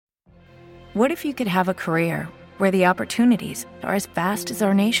What if you could have a career where the opportunities are as vast as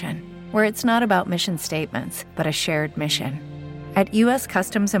our nation, where it's not about mission statements, but a shared mission? At U.S.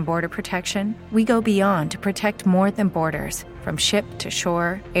 Customs and Border Protection, we go beyond to protect more than borders. From ship to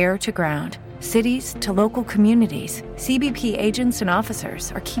shore, air to ground, cities to local communities, CBP agents and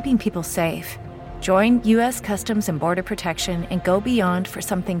officers are keeping people safe. Join U.S. Customs and Border Protection and go beyond for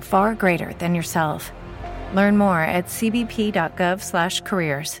something far greater than yourself. Learn more at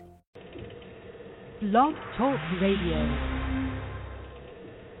cbp.gov/careers. Blog Talk Radio.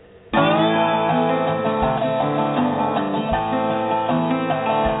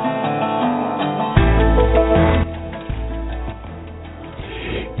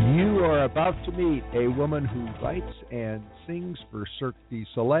 About to meet a woman who writes and sings for Cirque du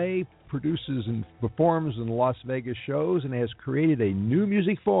Soleil, produces and performs in Las Vegas shows, and has created a new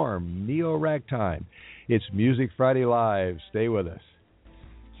music form, Neo Ragtime. It's Music Friday Live. Stay with us.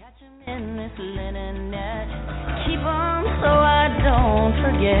 Catch 'em in this linen net. Keep 'em so I don't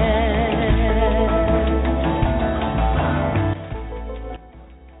forget.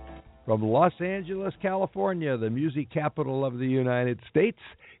 From Los Angeles, California, the music capital of the United States,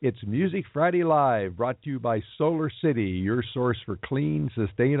 it's Music Friday Live, brought to you by Solar City, your source for clean,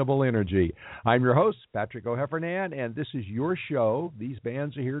 sustainable energy. I'm your host, Patrick O'Heffernan, and this is your show. These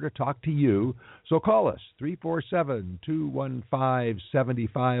bands are here to talk to you, so call us,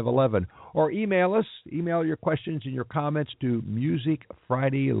 347-215-7511, or email us. Email your questions and your comments to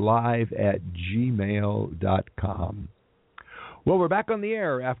musicfridaylive@gmail.com. Well, we're back on the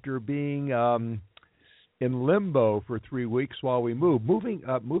air after being in limbo for 3 weeks while we move. Moving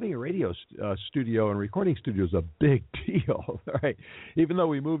a radio studio and recording studio is a big deal, right? Even though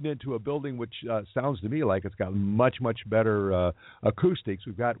we moved into a building which sounds to me like it's got much better acoustics.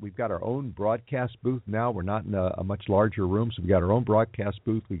 We've got our own broadcast booth now. We're not in a much larger room, so we've got our own broadcast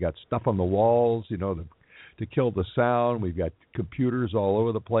booth. We got stuff on the walls, to kill the sound. We've got computers all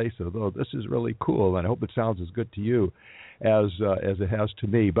over the place. So this is really cool, and I hope it sounds as good to you as it has to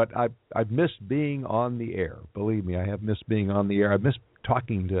me. But I've missed being on the air. Believe me, I have missed being on the air. I've missed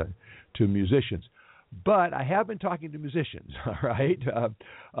talking to musicians. But I have been talking to musicians, all right?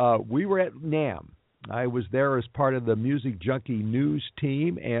 We were at NAMM. I was there as part of the Music Junkie News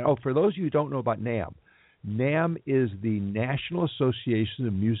team. And, for those of you who don't know about NAMM, NAMM is the National Association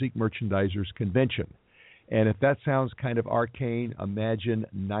of Music Merchandisers Convention. And if that sounds kind of arcane, imagine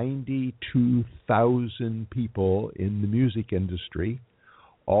 92,000 people in the music industry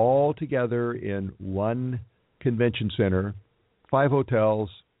all together in one convention center, 5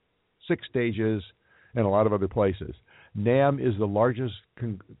 hotels, 6 stages, and a lot of other places. NAMM is the largest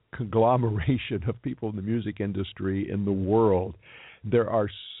conglomeration of people in the music industry in the world. There are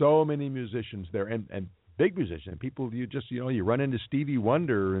so many musicians there, and big musicians, people you run into Stevie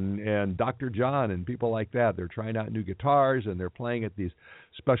Wonder and Dr. John and people like that. They're trying out new guitars, and they're playing at these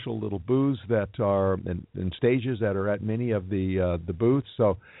special little booths that are and stages that are at many of the booths.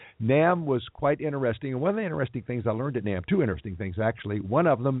 So NAMM was quite interesting. And one of the interesting things I learned at NAMM, 2 interesting things actually. One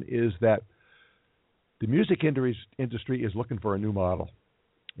of them is that the music industry is looking for a new model.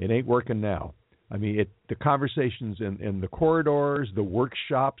 It ain't working now. I mean, the conversations in the corridors, the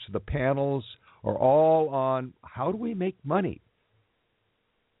workshops, the panels are all on how do we make money.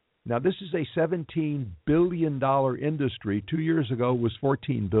 Now, this is a $17 billion industry. 2 years ago it was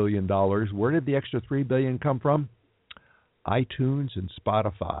 $14 billion. Where did the extra $3 billion come from? iTunes and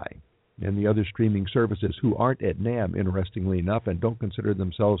Spotify and the other streaming services, who aren't at NAMM, interestingly enough, and don't consider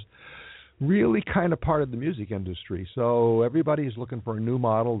themselves really kind of part of the music industry. So everybody's looking for a new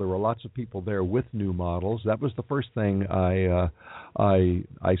model. There were lots of people there with new models. That was the first thing I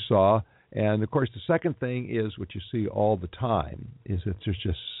saw. And, of course, the second thing is what you see all the time is that there's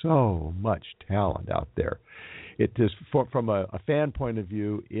just so much talent out there. It is, from a fan point of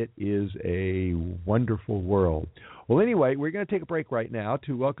view, it is a wonderful world. Well, anyway, we're going to take a break right now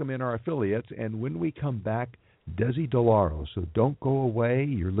to welcome in our affiliates. And when we come back, Dessy di Lauro. So don't go away.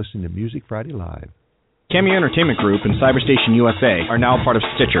 You're listening to Music Friday Live. Cameo Entertainment Group and Cyberstation USA are now part of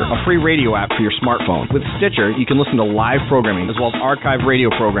Stitcher, a free radio app for your smartphone. With Stitcher, you can listen to live programming as well as archive radio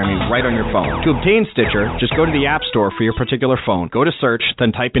programming right on your phone. To obtain Stitcher, just go to the App Store for your particular phone. Go to search,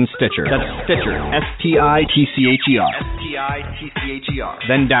 then type in Stitcher. That's Stitcher, S-T-I-T-C-H-E-R. S-T-I-T-C-H-E-R.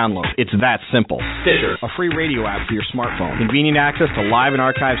 Then download. It's that simple. Stitcher, a free radio app for your smartphone. Convenient access to live and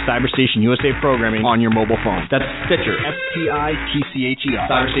archived Cyberstation USA programming on your mobile phone. That's Stitcher, S-T-I-T-C-H-E-R.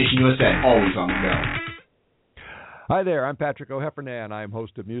 Cyberstation USA, always on the go. Hi there, I'm Patrick O'Heffernan. I'm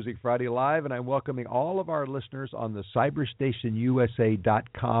host of Music Friday Live, and I'm welcoming all of our listeners on the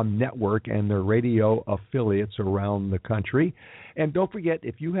CyberStationUSA.com network and their radio affiliates around the country. And don't forget,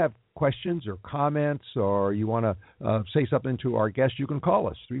 if you have questions or comments or you want to say something to our guests, you can call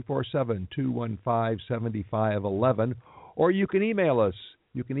us, 347-215-7511, or you can email us.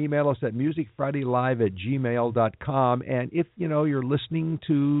 You can email us at musicfridaylive@gmail.com. And if, you're listening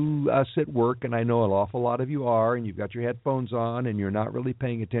to us at work, and I know an awful lot of you are, and you've got your headphones on and you're not really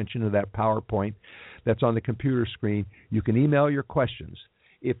paying attention to that PowerPoint that's on the computer screen, you can email your questions.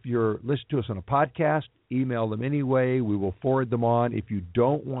 If you're listening to us on a podcast, email them anyway. We will forward them on. If you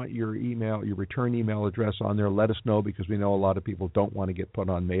don't want your return email address on there, let us know, because we know a lot of people don't want to get put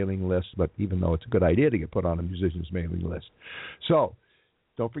on mailing lists, but even though it's a good idea to get put on a musician's mailing list. So,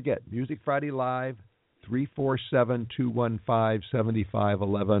 don't forget, Music Friday Live,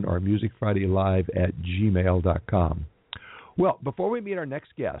 347-215-7511, or musicfridaylive@gmail.com. Well, before we meet our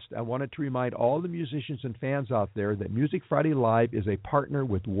next guest, I wanted to remind all the musicians and fans out there that Music Friday Live is a partner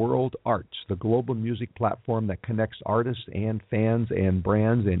with World Arts, the global music platform that connects artists and fans and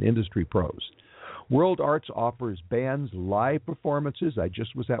brands and industry pros. World Arts offers bands live performances. I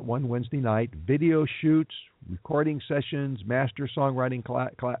just was at one Wednesday night, video shoots, recording sessions, master songwriting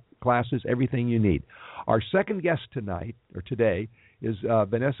classes, everything you need. Our second guest today is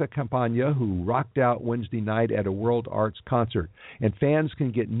Vanessa Campagna, who rocked out Wednesday night at a World Arts concert. And fans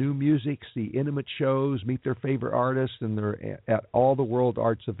can get new music, see intimate shows, meet their favorite artists, and they're at all the World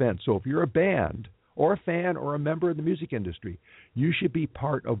Arts events. So if you're a band or a fan or a member of the music industry, you should be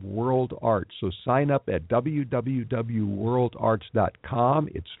part of World Arts. So sign up at www.worldarts.com.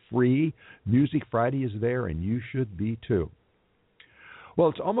 It's free. Music Friday is there, and you should be too. Well,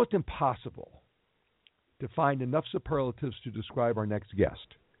 it's almost impossible to find enough superlatives to describe our next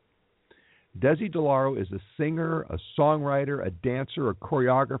guest. Dessy di Lauro is a singer, a songwriter, a dancer, a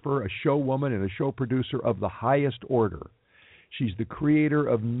choreographer, a showwoman, and a show producer of the highest order. She's the creator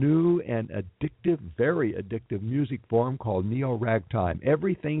of new and addictive, very addictive music form called Neo Ragtime.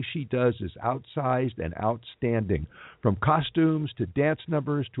 Everything she does is outsized and outstanding, from costumes to dance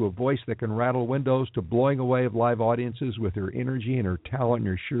numbers to a voice that can rattle windows to blowing away of live audiences with her energy and her talent and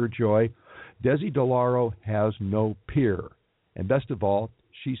her sheer joy. Dessy di Lauro has no peer. And best of all,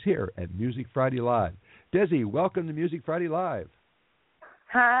 she's here at Music Friday Live. Dessy, welcome to Music Friday Live.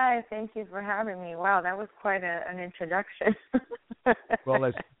 Hi, thank you for having me. Wow, that was quite an introduction. Well,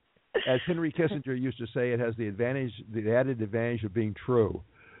 as Henry Kissinger used to say, it has the added advantage of being true.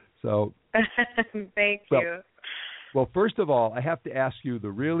 So, thank you. Well, first of all, I have to ask you the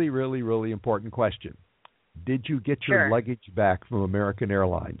really, really, really important question. Did you get your luggage back from American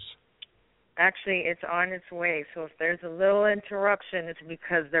Airlines? Actually, it's on its way. So if there's a little interruption, it's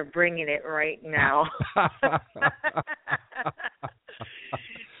because they're bringing it right now.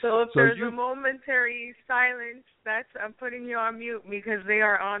 So if there's a momentary silence, I'm putting you on mute, because they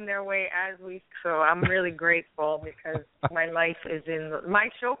are on their way as we. So I'm really grateful, because my life is my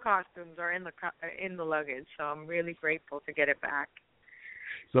show costumes are in the luggage. So I'm really grateful to get it back.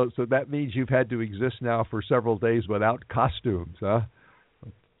 So that means you've had to exist now for several days without costumes, huh?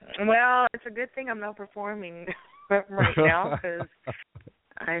 Well, it's a good thing I'm not performing right now, because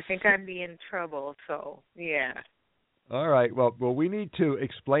I think I'd be in trouble. So yeah. All right. Well, we need to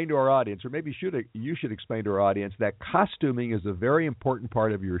explain to our audience, or maybe you should explain to our audience, that costuming is a very important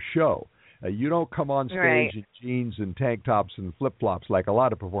part of your show. You don't come on stage in jeans and tank tops and flip-flops like a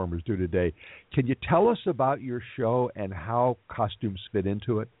lot of performers do today. Can you tell us about your show and how costumes fit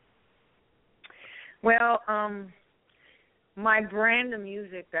into it? Well, my brand of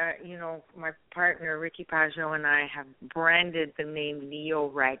music that, my partner Ricky Pajot and I have branded the name Neo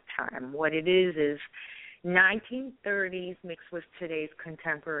Ragtime. What it is 1930s mixed with today's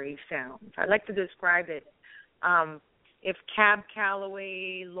contemporary sounds. I like to describe it. If Cab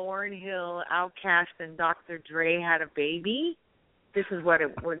Calloway, Lauryn Hill, Outkast, and Dr. Dre had a baby, this is what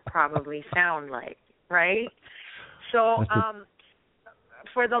it would probably sound like, right? So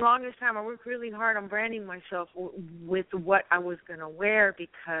for the longest time, I worked really hard on branding myself with what I was going to wear,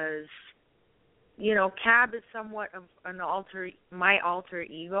 because, Cab is somewhat of my alter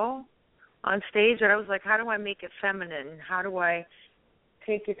ego on stage. And I was like, how do I make it feminine? How do I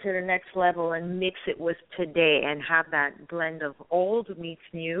take it to the next level and mix it with today and have that blend of old meets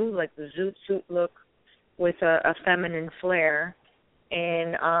new, like the zoot suit look with a feminine flair?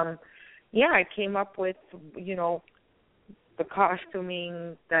 And, I came up with, the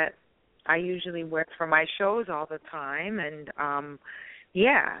costuming that I usually wear for my shows all the time. And,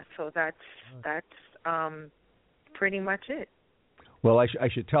 so that's pretty much it. Well, I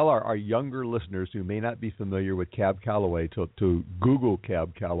should tell our younger listeners who may not be familiar with Cab Calloway to Google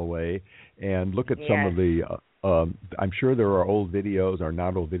Cab Calloway and look at some of the, I'm sure there are old videos, or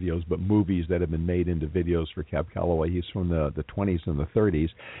not old videos, but movies that have been made into videos for Cab Calloway. He's from the 20s and the 30s.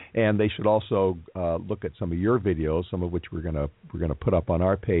 And they should also look at some of your videos, some of which we're gonna put up on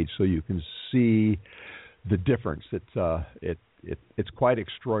our page so you can see the difference. It's quite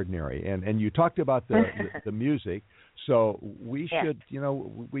extraordinary. And you talked about the music. So we should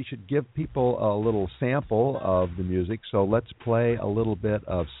give people a little sample of the music. So let's play a little bit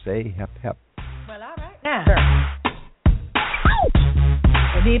of Say Hep Hep. Well, all right. Now. Sure.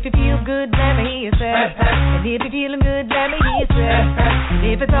 And if you feel good, let me hear you say. And if you're feeling good, let me hear you say. And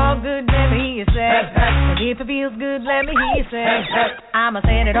if it's all good, let me hear you say. And if it feels good, let me hear you say. I'ma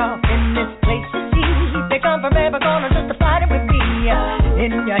set it off in this place you see. They come from every corner just to party with me.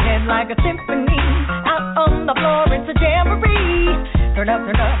 In your head like a symphony. Out on the floor, it's a jamboree. Turn up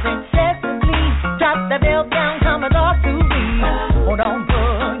incessantly. Drop the bell down, come and talk to me. Hold on,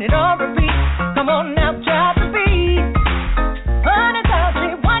 put it on repeat. Come on now, drop the beat. Honey, I'll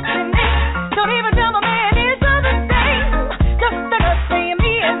say what you need. Don't even tell my man it's other thing. Just let us say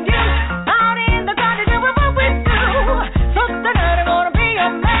me and you. Out in the garden doing what we do. So tonight I'm gonna be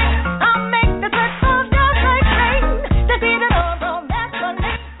your man. I'll make the sex all just like rain. Just eat it all, that's my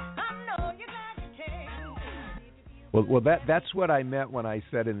name. I know you got to change. Well, that's what I meant when I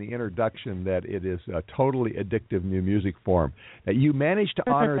said in the introduction that it is a totally addictive new music form. Now, you managed to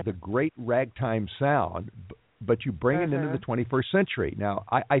honor the great ragtime sound, but you bring it into the 21st century. Now,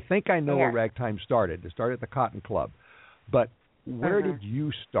 I think I know where ragtime started. It started at the Cotton Club. But where did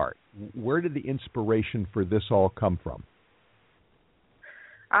you start? Where did the inspiration for this all come from?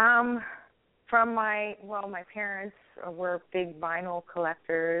 From my parents were big vinyl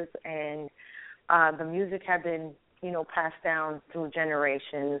collectors, and the music had been, passed down through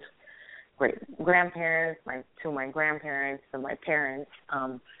generations. Great grandparents, to my grandparents, and my parents.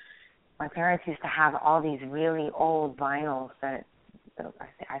 My parents used to have all these really old vinyls that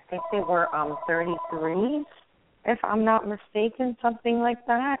I think they were 33s, if I'm not mistaken, something like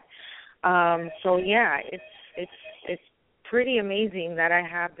that. So yeah, it's pretty amazing that I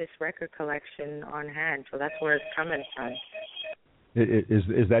have this record collection on hand. So that's where it's coming from.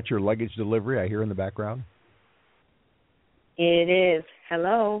 Is that your luggage delivery I hear in the background? It is.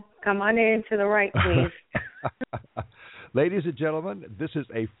 Hello. Come on in to the right, please. Ladies and gentlemen, this is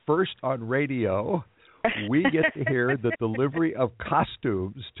a first on radio. We get to hear the delivery of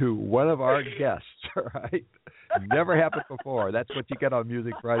costumes to one of our guests, all right? Never happened before. That's what you get on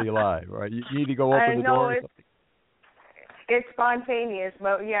Music Friday Live, all right? You need to go open the door. It's spontaneous,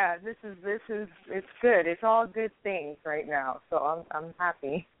 but yeah, this is it's good. It's all good things right now, so I'm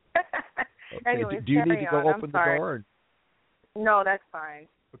happy. Okay. Anyways, do you need to go on. open the door? Or? No, that's fine.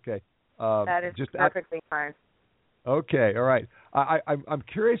 Okay. That is just perfectly fine. Okay, all right. I'm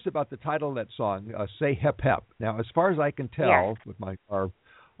curious about the title of that song, "Say Hep Hep." Now, as far as I can tell, with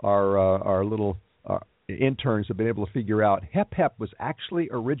our little interns have been able to figure out, Hep Hep was actually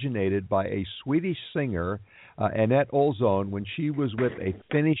originated by a Swedish singer, Annette Olzon, when she was with a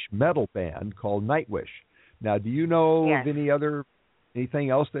Finnish metal band called Nightwish. Now, do you know of anything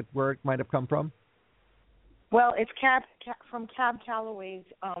else where it might have come from? Well, it's from Cab Calloway's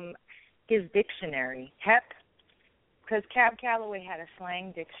his dictionary, Hep. Because Cab Calloway had a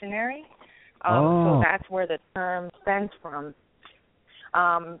slang dictionary, so that's where the term stems from.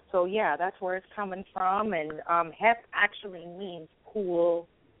 So yeah, that's where it's coming from, and hep actually means cool.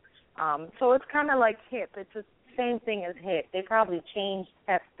 So it's kind of like hip. It's the same thing as hip. They probably changed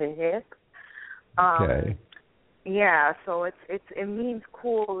hep to hip. Okay. Yeah, so it means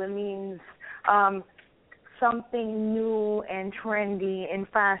cool. It means something new and trendy in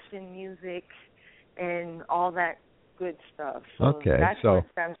fashion, music, and all that good stuff. So that's where it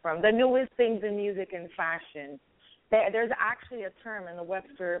stems from. The newest things in music and fashion. There's actually a term in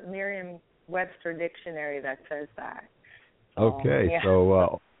the Merriam-Webster dictionary that says that.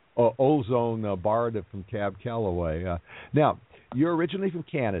 So Olzon borrowed it from Cab Calloway. Now, you're originally from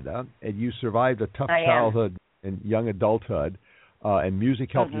Canada, and you survived a tough childhood and young adulthood, and music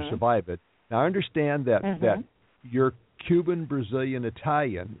helped you survive it. Now, I understand that you're Cuban, Brazilian,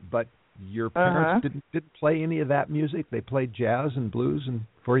 Italian, but your parents didn't play any of that music? They played jazz and blues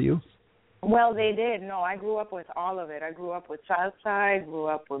for you? Well, they did. No, I grew up with all of it. I grew up with salsa, I grew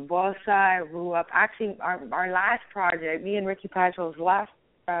up with bossa, I grew up... Actually, our last project, me and Ricky Pacho's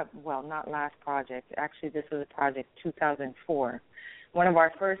not last project. Actually, this was a project 2004. One of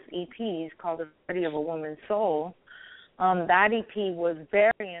our first EPs called The Study of a Woman's Soul. That EP was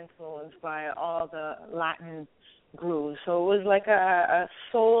very influenced by all the Latin grew. So it was like a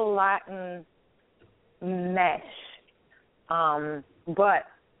soul Latin mesh. But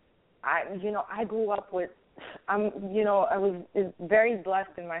I grew up with, I was very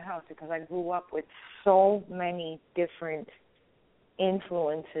blessed in my house because I grew up with so many different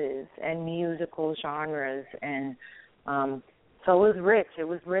influences and musical genres, and so it was rich. It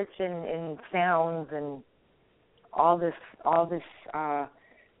was rich in sounds and all this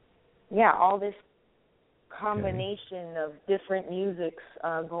combination of different musics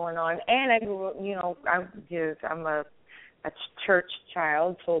going on. And I grew up, I'm a church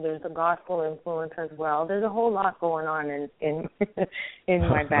child, so there's a gospel influence as well. There's a whole lot going on in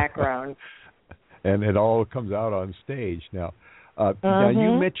my background. And it all comes out on stage now. Now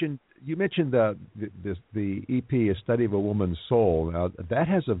you mentioned the EP, A Study of a Woman's Soul. Now that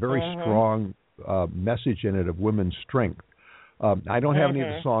has a very strong message in it of women's strength. I don't have any of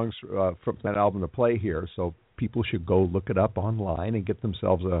the songs from that album to play here, so people should go look it up online and get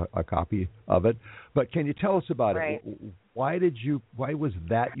themselves a copy of it. But can you tell us about it? Why was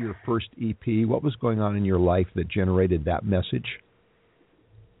that your first EP? What was going on in your life that generated that message?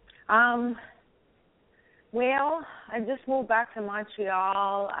 Well, I just moved back to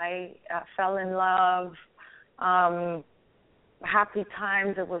Montreal. I fell in love. Happy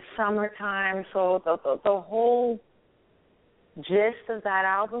times. It was summertime, so the whole gist of that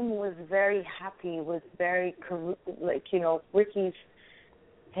album was very happy. Was very Ricky's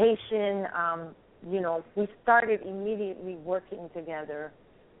Haitian. We started immediately working together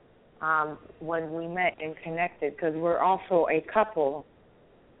when we met and connected because we're also a couple.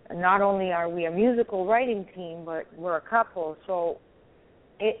 Not only are we a musical writing team, but we're a couple. So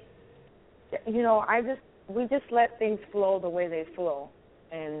we just let things flow the way they flow.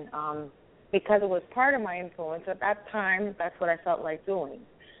 And because it was part of my influence at that time, that's what I felt like doing.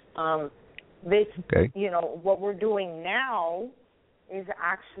 What we're doing now is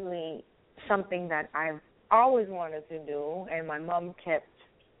actually something that I've always wanted to do, and my mom kept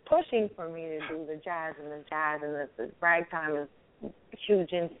pushing for me to do the jazz and the ragtime is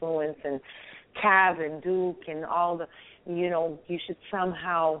huge influence, and Cav and Duke and all the, you should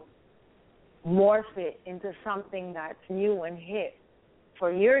somehow morph it into something that's new and hip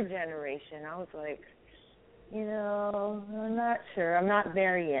for your generation. I was like, I'm not sure. I'm not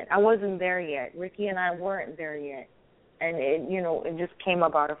there yet. I wasn't there yet. Ricky and I weren't there yet. And it just came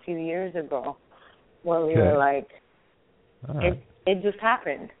about a few years ago where we were like, it just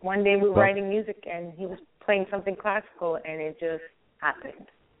happened. One day we were writing music and he was playing something classical, and it just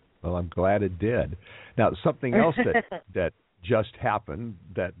happened. Well, I'm glad it did. Now, something else that just happened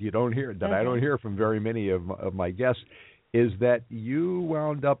that you don't hear, that I don't hear from very many of my guests, is that you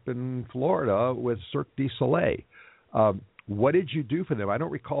wound up in Florida with Cirque du Soleil. What did you do for them? I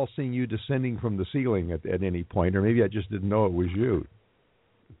don't recall seeing you descending from the ceiling at any point, or maybe I just didn't know it was you.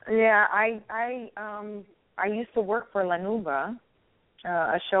 Yeah, I used to work for La Nuba,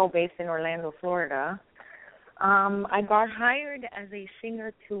 a show based in Orlando, Florida. I got hired as a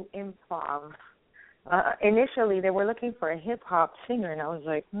singer to improv. Initially, they were looking for a hip-hop singer, and I was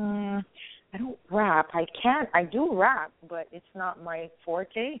like, I don't rap. I do rap, but it's not my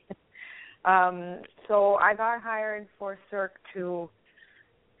forte. So I got hired for Cirque to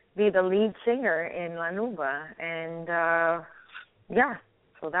be the lead singer in La Nuba, and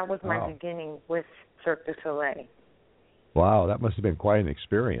so that was my beginning with Cirque du Soleil. Wow, that must have been quite an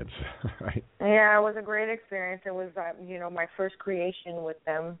experience, right? Yeah, it was a great experience. It was, my first creation with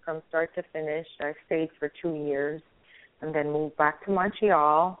them from start to finish. I stayed for 2 years and then moved back to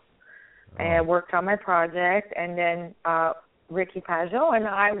Montreal and worked on my project. And then Ricky Pajot and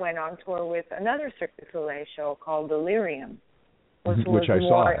I went on tour with another Cirque du Soleil show called Delirium, which I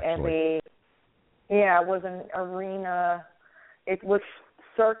saw, actually. It was an arena. It was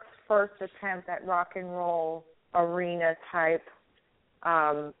Cirque's first attempt at rock and roll arena type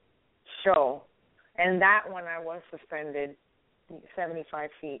show, and that one I was suspended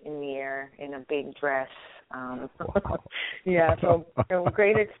 75 feet in the air in a big dress. So it was a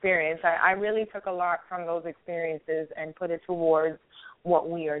great experience. I really took a lot from those experiences and put it towards what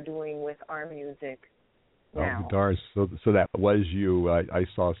we are doing with our music now. Oh, darn. So that was you. I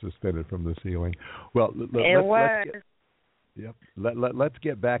saw suspended from the ceiling. Well, let's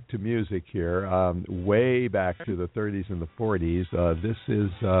get back to music here, way back to the 30s and the 40s. This is,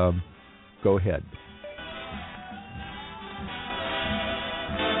 go ahead.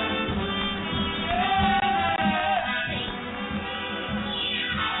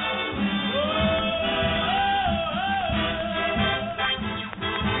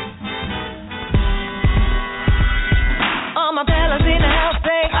 All my fellas in the house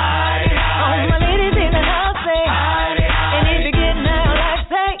say, all my ladies in the house say,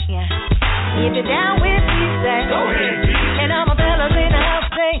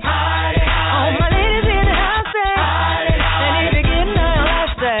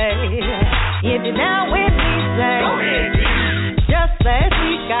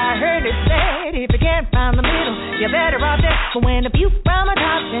 down the middle, you're better off there. But when the view from a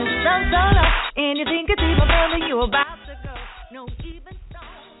top is sun so low, and you think it's even further, you're about to go. No even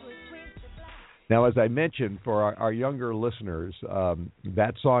stone would twist the black. Now, as I mentioned, for our younger listeners,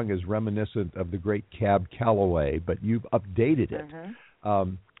 that song is reminiscent of the great Cab Calloway, but you've updated it.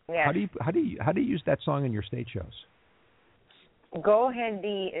 Mm-hmm. Yes. How do you use that song in your stage shows? Go Ahead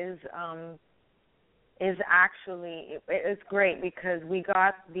D is actually it's great because we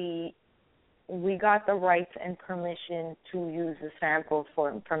got the rights and permission to use the sample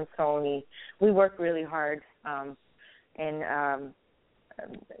from Sony. We worked really hard,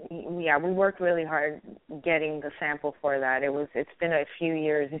 we worked really hard getting the sample for that. It's been a few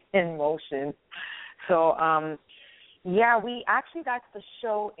years in motion, so. That's the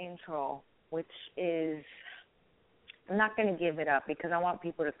show intro, which is, I'm not going to give it up because I want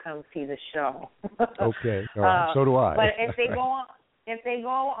people to come see the show. Okay, all right. So do I. But if they go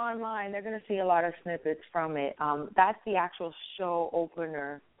online, they're going to see a lot of snippets from it. That's the actual show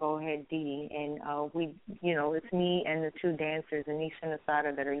opener, Go Ahead D, and it's me and the two dancers, Anisha and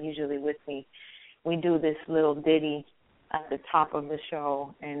Asada, that are usually with me. We do this little ditty at the top of the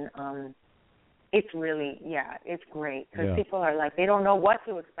show, and it's really, it's great because people are like, they don't know what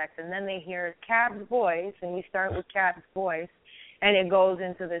to expect, and then they hear Cab's voice, and we start with Cab's voice, and it goes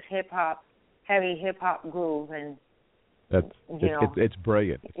into this heavy hip hop groove, and it's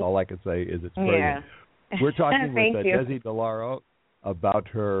brilliant. That's all I can say is it's brilliant. Yeah. We're talking with Dessy di Lauro about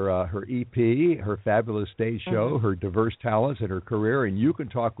her EP, her fabulous stage show, her diverse talents, and her career. And you can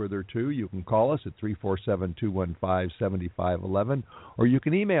talk with her too. You can call us at 347-215-7511, or you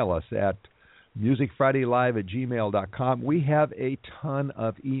can email us at musicfridaylive@gmail.com. We have a ton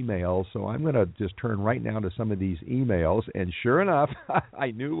of emails, so I'm going to just turn right now to some of these emails. And sure enough,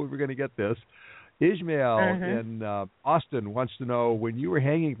 I knew we were going to get this. Ishmael in Austin wants to know, when you were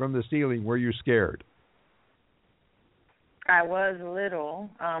hanging from the ceiling, were you scared? I was little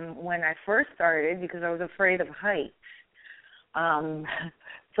when I first started because I was afraid of heights.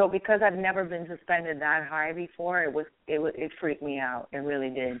 So because I've never been suspended that high before, it freaked me out. It really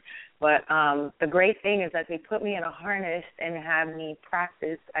did. But the great thing is that they put me in a harness and have me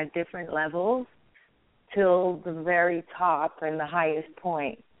practice at different levels till the very top and the highest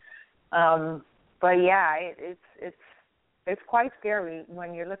point. But yeah, it's quite scary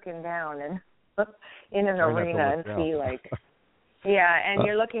when you're looking down and in an arena and see and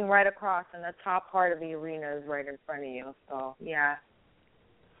you're looking right across, and the top part of the arena is right in front of you. So yeah.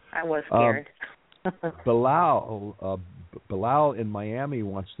 I was scared. Bilal in Miami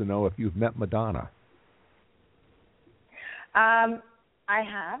wants to know if you've met Madonna. I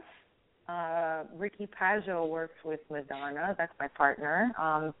have. Ricky Pazzo works with Madonna. That's my partner.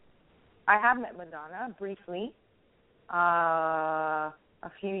 I have met Madonna briefly a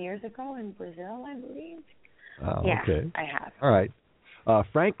few years ago in Brazil, I believe. Oh, yeah, okay. I have. All right.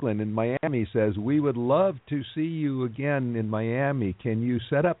 Franklin in Miami says, we would love to see you again in Miami. Can you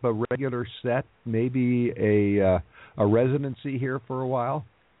set up a regular set, maybe a residency here for a while?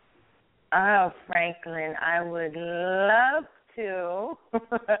 Oh, Franklin, I would love to.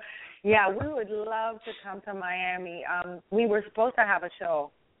 Yeah, we would love to come to Miami. We were supposed to have a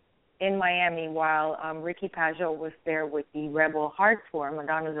show in Miami while Ricky Pazzo was there with the Rebel Heart Tour,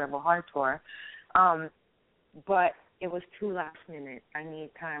 Madonna's Rebel Heart Tour. But it was too last minute. I need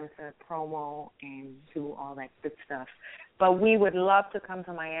time to promo and do all that good stuff. But we would love to come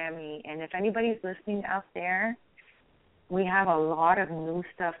to Miami. And if anybody's listening out there, we have a lot of new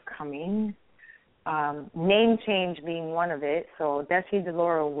stuff coming. Name change being one of it. So Dessy di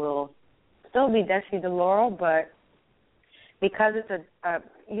Lauro will still be Dessy di Lauro, but because it's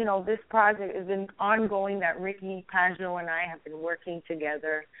this project has been ongoing, that Ricky Pazzo and I have been working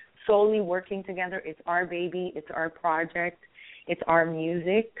together, solely working together. It's our baby. It's our project. It's our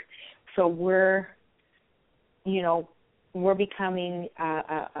music. So we're becoming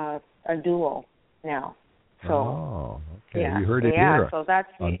a duo now. So okay. Yeah, you heard it here. So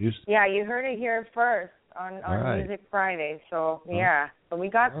that's you heard it here first on Music Friday. So so we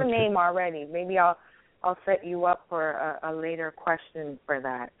got the name already. Maybe I'll set you up for a later question for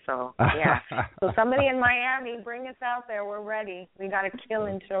that. So, yeah. So somebody in Miami, bring us out there. We're ready. We got a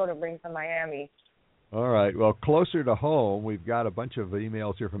killing show to bring to Miami. All right. Well, closer to home, we've got a bunch of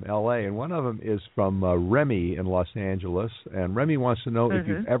emails here from L.A., and one of them is from Remy in Los Angeles. And Remy wants to know if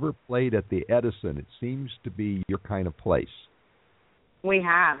you've ever played at the Edison. It seems to be your kind of place. We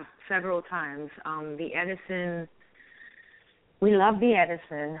have several times. The Edison, we love the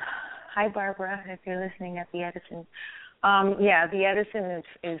Edison. Hi, Barbara, if you're listening at the Edison. The Edison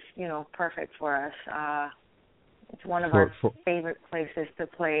is perfect for us. It's one of our favorite places to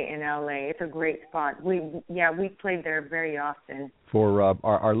play in LA. It's a great spot. We played there very often. For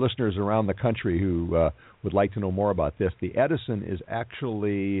our listeners around the country who would like to know more about this, the Edison is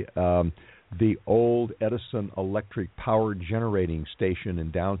actually the old Edison electric power generating station in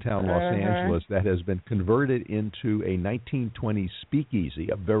downtown Los Angeles that has been converted into a 1920s speakeasy,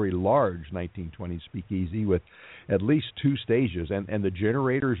 a very large 1920s speakeasy with at least 2 stages, and the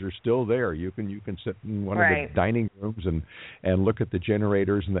generators are still there. You can sit in one of the dining rooms and look at the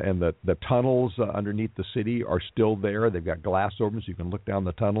generators, and the tunnels underneath the city are still there. They've got glass over them so you can look down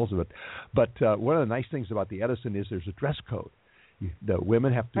the tunnels. But one of the nice things about the Edison is there's a dress code. The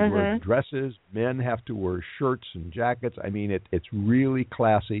women have to wear dresses, men have to wear shirts and jackets. I mean, it's really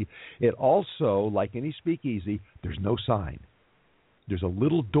classy. It also, like any speakeasy, there's no sign. There's a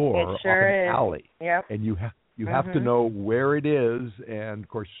little door off an alley, and you have to know where it is. And of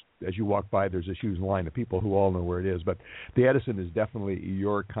course, as you walk by, there's a huge line of people who all know where it is. But the Edison is definitely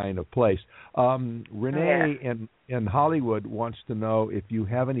your kind of place. Renee in Hollywood wants to know if you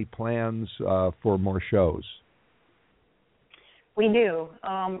have any plans for more shows. We do.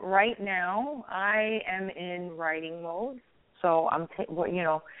 Right now, I am in writing mode, so I'm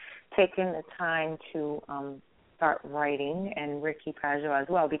taking the time to start writing, and Ricky Pajot as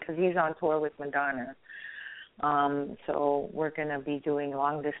well, because he's on tour with Madonna. So we're going to be doing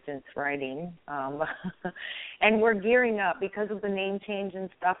long-distance writing. And we're gearing up because of the name change and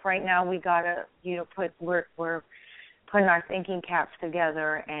stuff. Right now, we got to, we're putting our thinking caps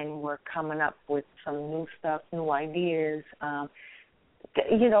together, and we're coming up with some new stuff, new ideas.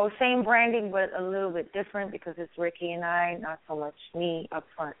 Same branding, but a little bit different because it's Ricky and I, not so much me up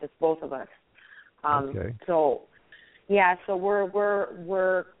front. It's both of us. So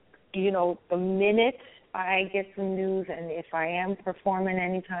we're the minute I get some news, and if I am performing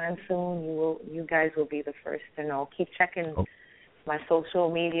anytime soon, you guys will be the first to know. Keep checking my social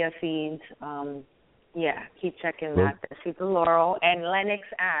media feeds. Keep checking that. Dessy di Lauro and Lenox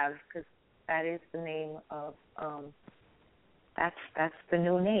Ave, because that is the name of that's the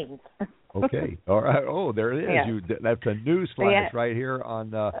new name. Okay. All right. Oh, there it is. Yeah. That's a news flash right here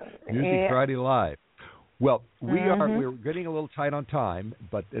on Music Friday Live. Well, we're getting a little tight on time,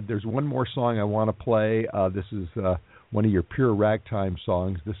 but there's one more song I want to play. This is one of your pure ragtime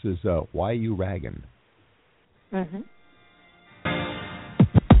songs. This is Why You Raggin'. Mm-hmm.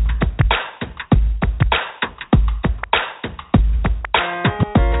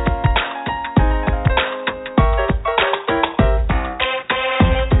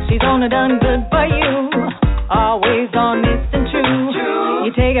 Done good for you, always honest and true.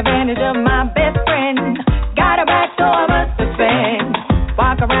 You take advantage of my best friend, got a back door must to spend.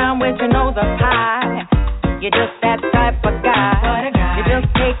 Walk around with your nose up high, you're just that type of guy. You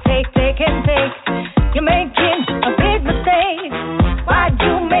just take and take. You're making a big mistake. Why'd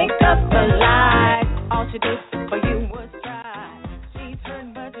you make up the lie? All she did for you was try. She's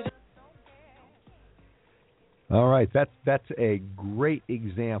heard but you just don't care. All right, that's a great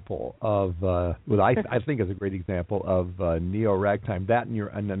example of I think it's a great example of Neo Ragtime. That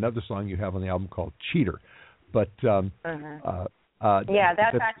and another song you have on the album called Cheater. But that's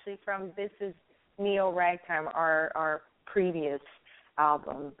actually from This Is Neo Ragtime, our previous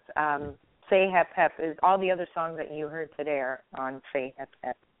albums. Say Hep Hep is all the other songs that you heard today are on Say Hep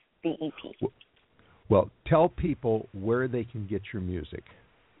Hep, the EP. Well, tell people where they can get your music.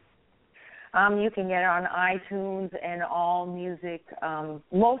 You can get it on iTunes and all music,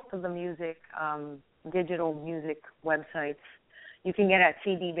 most of the music, digital music websites. You can get it at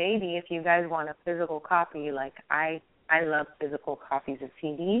CD Baby if you guys want a physical copy. Like I love physical copies of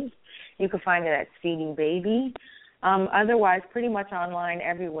CDs. You can find it at CD Baby. Otherwise, pretty much online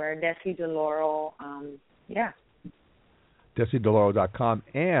everywhere. Dessy di Lauro, DessyDiLauro.com.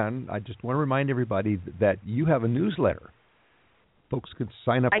 And I just want to remind everybody that you have a newsletter. Folks could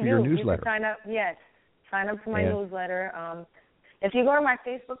sign up for your newsletter. You can sign up, yes. Sign up for my newsletter. If you go to my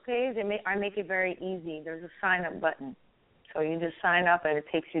Facebook page, I make it very easy. There's a sign-up button. So you just sign up, and it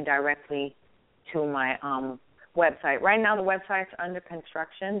takes you directly to my website. Right now, the website's under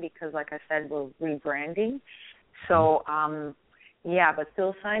construction because, like I said, we're rebranding. So, but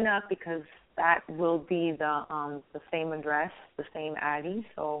still sign up because that will be the same address, the same ID.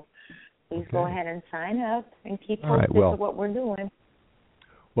 So please go ahead and sign up and keep posted to what we're doing.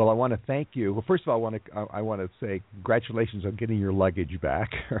 Well, I want to thank you. Well, first of all, I want to say congratulations on getting your luggage back.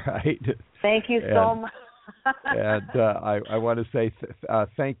 Right? Thank you so much. And I want to say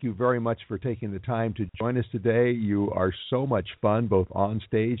thank you very much for taking the time to join us today. You are so much fun, both on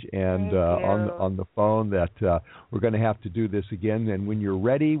stage and on the phone, that we're going to have to do this again. And when you're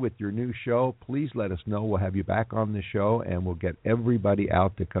ready with your new show, please let us know. We'll have you back on the show, and we'll get everybody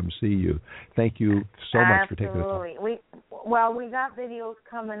out to come see you. Thank you so much for taking the time. We got videos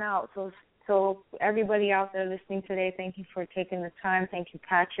coming out, so everybody out there listening today, thank you for taking the time. Thank you,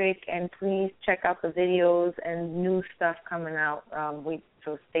 Patrick, and please check out the videos and new stuff coming out.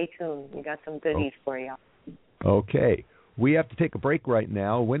 So stay tuned. We got some goodies for you. Okay. We have to take a break right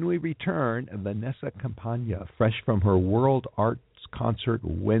now. When we return, Vanessa Campagna, fresh from her World Arts Concert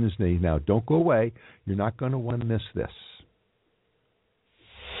Wednesday. Now, don't go away. You're not going to want to miss this.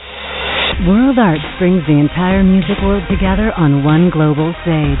 World Arts brings the entire music world together on one global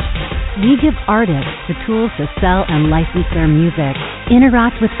stage. We give artists the tools to sell and license their music,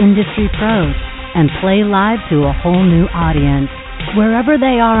 interact with industry pros, and play live to a whole new audience. Wherever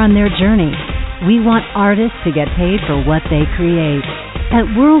they are on their journey, we want artists to get paid for what they create. At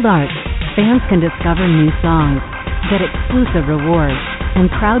World Arts, fans can discover new songs, get exclusive rewards,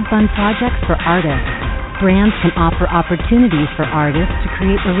 and crowdfund projects for artists. Brands can offer opportunities for artists to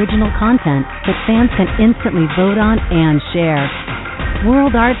create original content that fans can instantly vote on and share.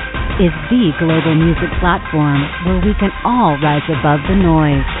 World Arts is the global music platform where we can all rise above the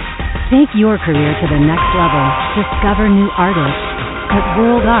noise. Take your career to the next level. Discover new artists. At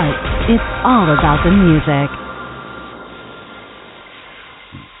World Arts, it's all about the music.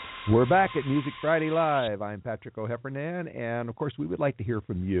 We're back at Music Friday Live. I'm Patrick O'Heffernan, and of course we would like to hear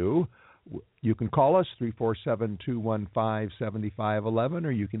from you. You can call us 347-215-7511,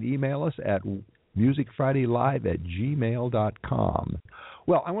 or you can email us at musicfridaylive@gmail.com.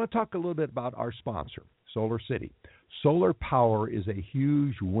 Well, I want to talk a little bit about our sponsor, Solar City. Solar power is a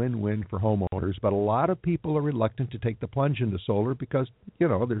huge win-win for homeowners, but a lot of people are reluctant to take the plunge into solar because,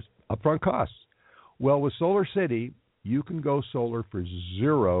 there's upfront costs. Well, with Solar City, you can go solar for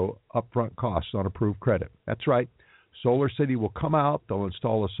zero upfront costs on approved credit. That's right. Solar City will come out. They'll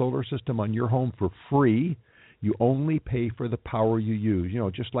install a solar system on your home for free. You only pay for the power you use,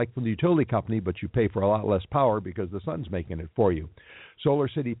 just like from the utility company, but you pay for a lot less power because the sun's making it for you. Solar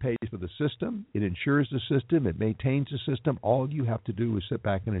City pays for the system. It insures the system. It maintains the system. All you have to do is sit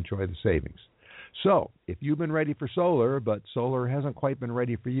back and enjoy the savings. So if you've been ready for solar, but solar hasn't quite been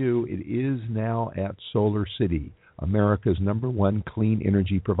ready for you, it is now at Solar City, America's #1 clean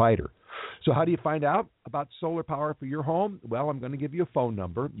energy provider. So how do you find out about solar power for your home? Well, I'm going to give you a phone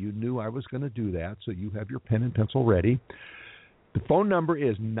number. You knew I was going to do that, so you have your pen and pencil ready. The phone number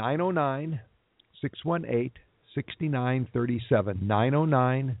is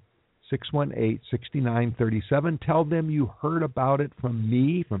 909-618-6937, 909-618-6937. Tell them you heard about it from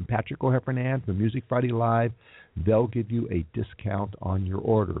me, from Patrick O'Heffernan, from Music Friday Live. They'll give you a discount on your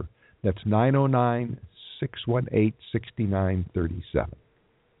order. That's 909-618-6937.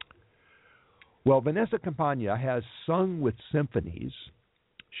 Well, Vanessa Campagna has sung with symphonies.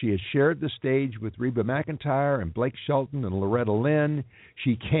 She has shared the stage with Reba McEntire and Blake Shelton and Loretta Lynn.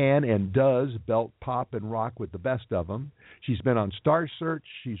 She can and does belt pop and rock with the best of them. She's been on Star Search.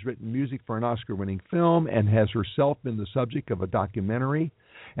 She's written music for an Oscar-winning film and has herself been the subject of a documentary.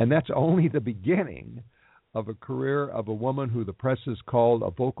 And that's only the beginning of a career of a woman who the press has called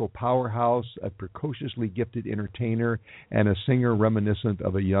a vocal powerhouse, a precociously gifted entertainer, and a singer reminiscent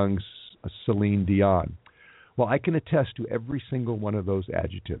of a young Celine Dion. Well, I can attest to every single one of those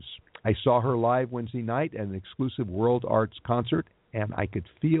adjectives. I saw her live Wednesday night at an exclusive World Arts concert, and I could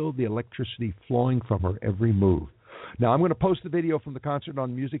feel the electricity flowing from her every move. Now, I'm going to post the video from the concert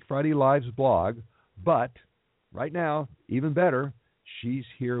on Music Friday Live's blog, but right now, even better, she's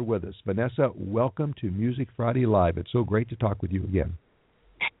here with us. Vanessa, welcome to Music Friday Live. It's so great to talk with you again.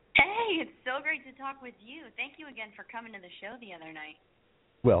 Hey, it's so great to talk with you. Thank you again for coming to the show the other night.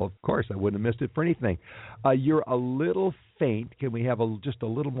 Well, of course, I wouldn't have missed it for anything. You're a little faint. Can we have just a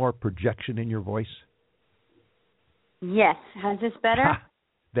little more projection in your voice? Yes. Is this better?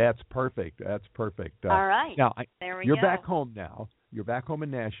 That's perfect. That's perfect. All right. Now, you're go. back home now. You're back home in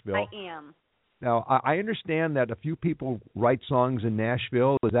Nashville. I am. Now, I understand that a few people write songs in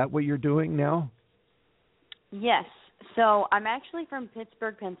Nashville. Is that what you're doing now? Yes. So I'm actually from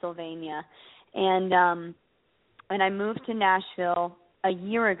Pittsburgh, Pennsylvania, and I moved to Nashville a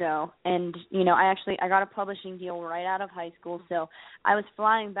year ago, and I got a publishing deal right out of high school, so I was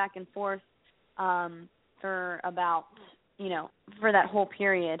flying back and forth for about for that whole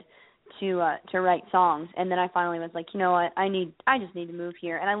period to write songs, and then I finally was like, you know what, I just need to move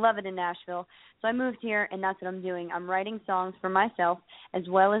here, and I love it in Nashville, so I moved here, and that's what I'm doing. I'm writing songs for myself as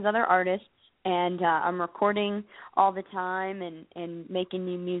well as other artists, and I'm recording all the time and making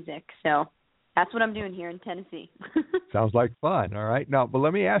new music. So that's what I'm doing here in Tennessee. Sounds like fun. All right. Now, but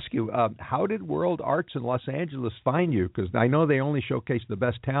let me ask you, how did World Arts in Los Angeles find you? Because I know they only showcase the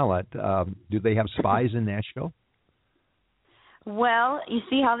best talent. Do they have spies in Nashville? Well, you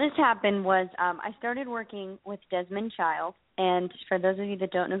see how this happened was I started working with Desmond Child, and for those of you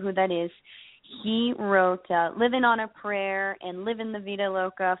that don't know who that is, he wrote Living on a Prayer and Livin' the Vida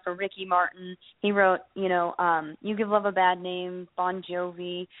Loca for Ricky Martin. He wrote, You Give Love a Bad Name, Bon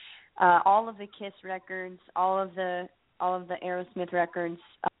Jovi, all of the Kiss records, all of the Aerosmith records,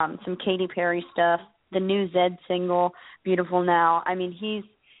 some Katy Perry stuff, the new Zedd single, Beautiful Now. I mean, he's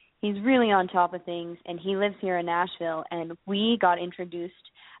really on top of things, and he lives here in Nashville, and we got introduced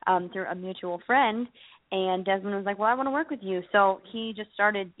through a mutual friend, and Desmond was like, well, I want to work with you. So he just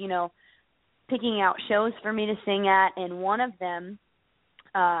started, picking out shows for me to sing at, and one of them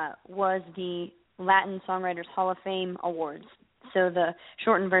was the Latin Songwriters Hall of Fame Awards. So the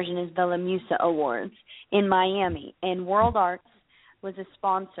shortened version is the La Musa Awards in Miami, and World Arts was a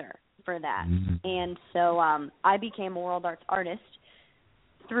sponsor for that. Mm-hmm. And so I became a World Arts artist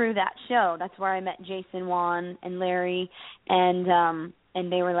through that show. That's where I met Jason Wan and Larry, and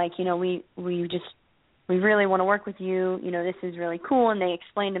they were like, we really want to work with you. This is really cool. And they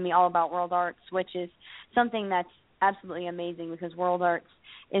explained to me all about World Arts, which is something that's absolutely amazing because World Arts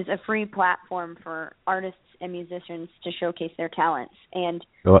is a free platform for artists and musicians to showcase their talents. And,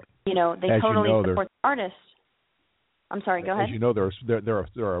 they totally support the artists. I'm sorry, go ahead. As you know,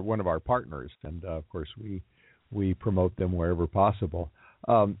 they're one of our partners, and, of course, we promote them wherever possible.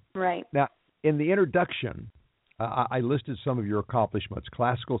 Right. Now, in the introduction, I listed some of your accomplishments: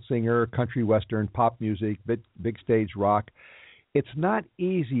 classical singer, country western, pop music, big stage rock. It's not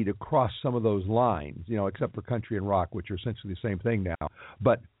easy to cross some of those lines, except for country and rock, which are essentially the same thing now.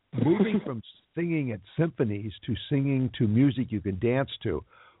 But moving from singing at symphonies to singing to music you can dance to,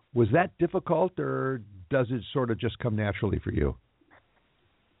 was that difficult, or does it sort of just come naturally for you?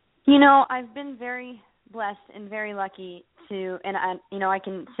 I've been very blessed and very lucky to, and I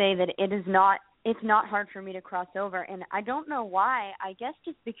can say that it's not hard for me to cross over, and I don't know why. I guess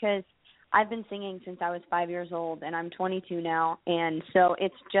just because I've been singing since I was 5 years old, and I'm 22 now, and so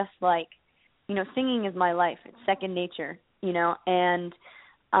it's just like, singing is my life. It's second nature, and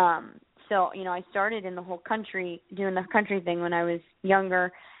so, I started in the whole country, doing the country thing when I was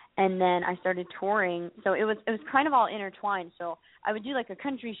younger, and then I started touring. So it was kind of all intertwined. So I would do like a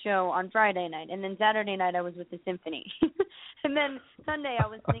country show on Friday night, and then Saturday night I was with the symphony. And then Sunday I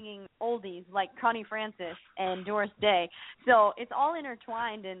was singing oldies like Connie Francis and Doris Day. So it's all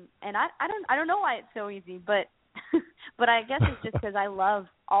intertwined, and I don't know why it's so easy, but but I guess it's just because I love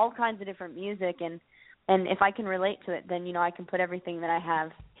all kinds of different music, and if I can relate to it, then I can put everything that I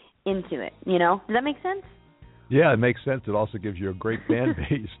have into it. Does that make sense? Yeah, it makes sense. It also gives you a great fan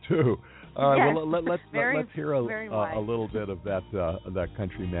base too. All right, yes. well let's hear a little bit of that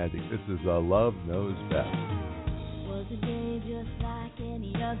country magic. This is Love Knows Best. Was a day just like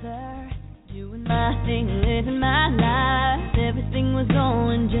any other, doing my thing, living my life. Everything was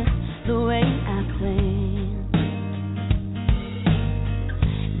going just the way I planned.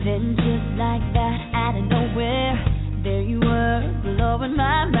 Then just like that, out of nowhere, there you were, blowing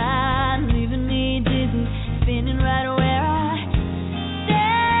my mind, leaving me dizzy, spinning right where I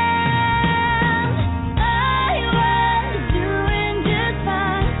stand. I was doing just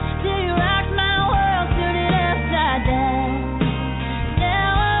fine till you rocked my world, turned it upside down. Now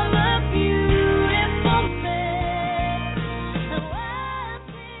I'm a beautiful man.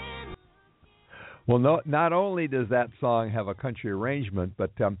 Well, not only does that song have a country arrangement,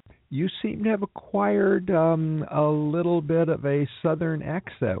 but you seem to have acquired a little bit of a southern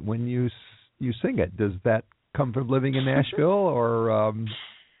accent when you sing it. Does that come from living in Nashville, or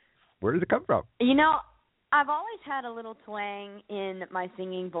where does it come from? I've always had a little twang in my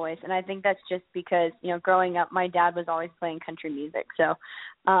singing voice, and I think that's just because, growing up, my dad was always playing country music, so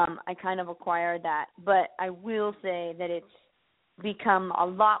I kind of acquired that. But I will say that it's become a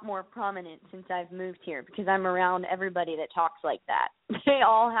lot more prominent since I've moved here, because I'm around everybody that talks like that. They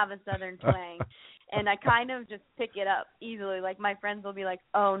all have a southern twang, and I kind of just pick it up easily. Like, my friends will be like,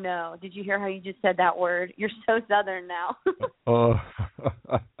 oh, no, did you hear how you just said that word? You're so southern now.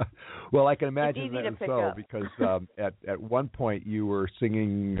 Well, I can imagine that so, because at one point you were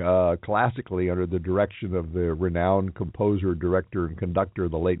singing classically under the direction of the renowned composer, director, and conductor,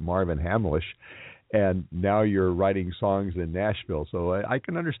 the late Marvin Hamlish, and now you're writing songs in Nashville. So I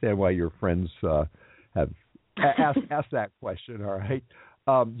can understand why your friends have asked that question, all right?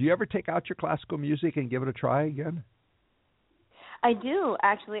 Do you ever take out your classical music and give it a try again? I do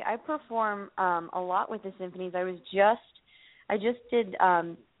actually. I perform a lot with the symphonies. I just did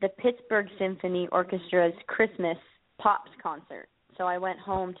the Pittsburgh Symphony Orchestra's Christmas Pops concert. So I went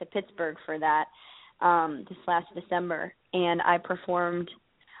home to Pittsburgh for that this last December, and I performed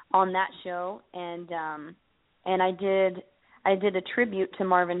on that show, and I did a tribute to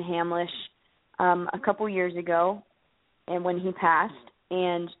Marvin Hamlish a couple years ago, and when he passed,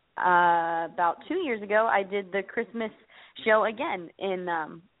 and about 2 years ago I did the Christmas show again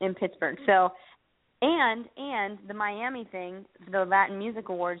in Pittsburgh. So and the Miami thing, the Latin Music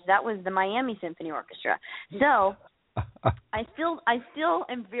Awards, that was the Miami Symphony Orchestra. So I still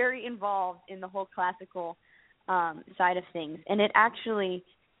am very involved in the whole classical side of things, and it actually,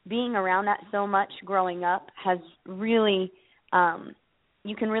 being around that so much growing up, has really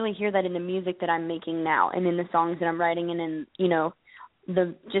you can really hear that in the music that I'm making now, and in the songs that I'm writing, and in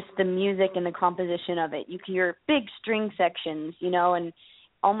the music and the composition of it. You can hear big string sections, and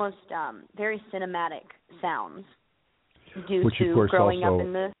almost very cinematic sounds due Which, to of course, growing also, up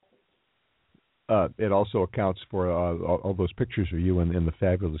in the. It also accounts for all those pictures of you in the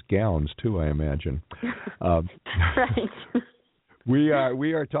fabulous gowns too, I imagine. Right. We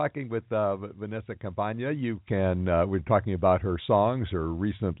are talking with Vanessa Campagna. We're talking about her songs, her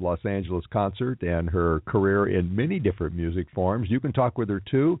recent Los Angeles concert, and her career in many different music forms. You can talk with her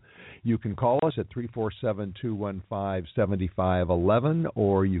too. You can call us at 347-215-7511,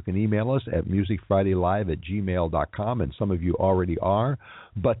 or you can email us at musicfridaylive@gmail.com, and some of you already are.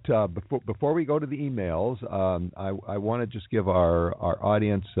 But before we go to the emails, I want to just give our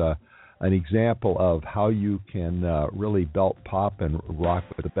audience an example of how you can really belt pop and rock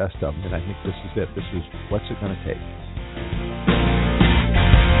with the best of them. And I think this is it. This is What's It Gonna Take?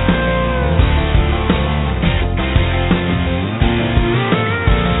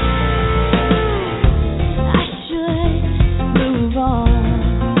 I should move on.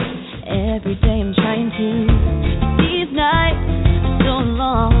 Every day I'm trying to. These nights are so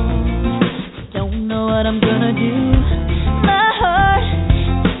long. Don't know what I'm gonna do. My heart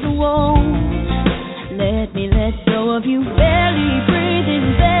won't let me let go of you, barely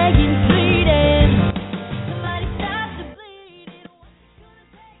breathing, begging, pleading. Somebody stop the bleeding.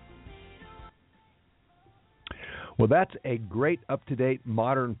 Well, that's a great up-to-date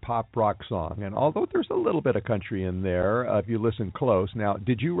modern pop rock song. And although there's a little bit of country in there, if you listen close. Now,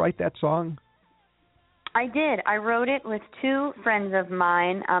 did you write that song? I did. I wrote it with two friends of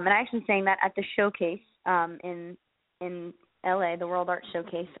mine, and I actually sang that at the showcase in LA, the World Art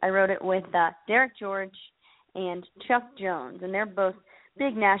Showcase. I wrote it with Derek George and Chuck Jones, and they're both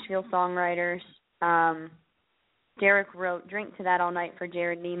big Nashville songwriters. Derek wrote Drink to That All Night for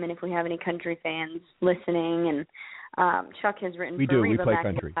Jared Neiman, if we have any country fans listening, and Chuck has written for Reba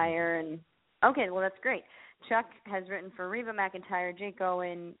McEntire. And okay, well, that's great. Chuck has written for Reba McEntire, Jake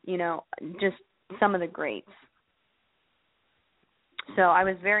Owen, just some of the greats. So I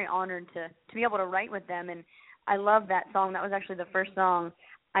was very honored to be able to write with them, and I love that song. That was actually the first song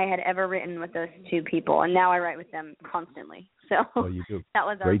I had ever written with those two people, and now I write with them constantly. So you do. That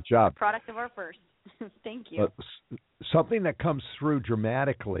was Great job. Product of our first. Thank you. Something that comes through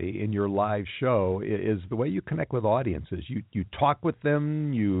dramatically in your live show is the way you connect with audiences. You talk with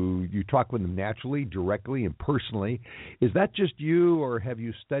them, you talk with them naturally, directly, and personally. Is that just you, or have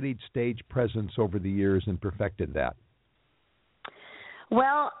you studied stage presence over the years and perfected that?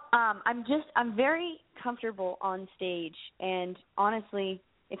 Well, I'm very comfortable on stage, and honestly,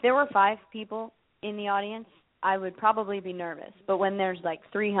 if there were 5 people in the audience, I would probably be nervous. But when there's like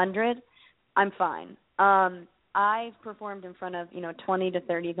 300, I'm fine. I've performed in front of 20 to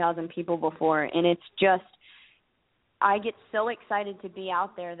 30,000 people before, and it's just, I get so excited to be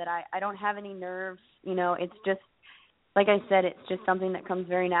out there that I don't have any nerves. It's just, like I said, it's just something that comes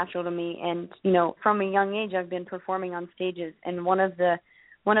very natural to me. And from a young age, I've been performing on stages. And one of the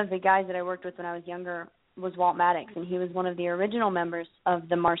guys that I worked with when I was younger was Walt Maddox, and he was one of the original members of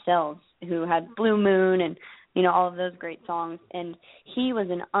the Marcells, who had Blue Moon and all of those great songs. And he was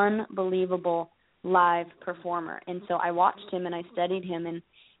an unbelievable live performer. And so I watched him and I studied him, and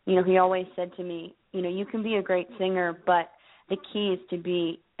he always said to me, you can be a great singer, but the key is to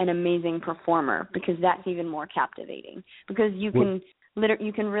be an amazing performer, because that's even more captivating, because you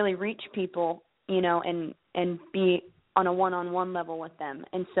can really reach people, and be on a one-on-one level with them.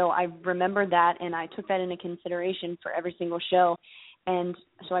 And so I remembered that, and I took that into consideration for every single show. And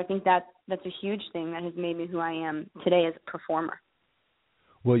so I think that's a huge thing that has made me who I am today as a performer.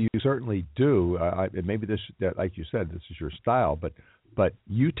 Well, you certainly do. Maybe like you said, this is your style, but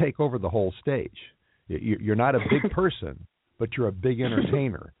you take over the whole stage. You're not a big person, but you're a big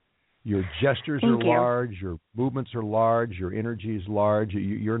entertainer. Your gestures Thank are you. large. Your movements are large. Your energy is large.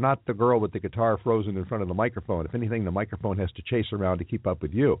 You're not the girl with the guitar frozen in front of the microphone. If anything, the microphone has to chase around to keep up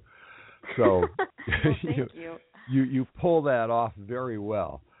with you. So well, thank you. You pull that off very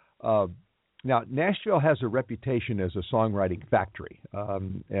well. Now, Nashville has a reputation as a songwriting factory,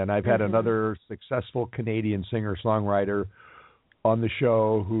 and I've had another successful Canadian singer-songwriter on the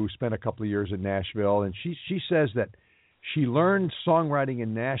show who spent a couple of years in Nashville, and she says that she learned songwriting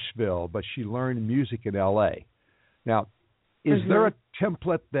in Nashville, but she learned music in L.A. Now, is there a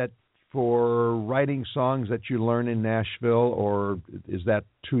template that for writing songs that you learn in Nashville, or is that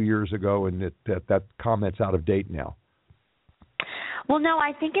 2 years ago and that comment's out of date now? Well, no,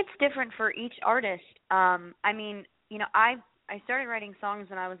 I think it's different for each artist. I mean, you know, I started writing songs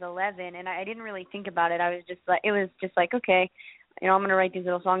when I was 11, and I didn't really think about it. It was just like, okay, you know, I'm going to write these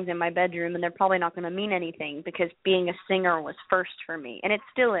little songs in my bedroom, and they're probably not going to mean anything because being a singer was first for me, and it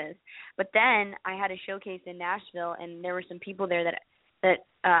still is. But then I had a showcase in Nashville, and there were some people there that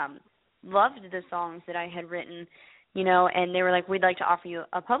loved the songs that I had written, you know, and they were like, we'd like to offer you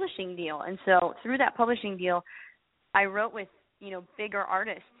a publishing deal. And so through that publishing deal, I wrote with, you know, bigger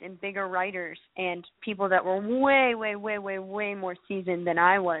artists and bigger writers and people that were way, way, way, way, way more seasoned than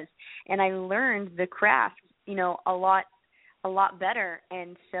I was. And I learned the craft, you know, a lot better.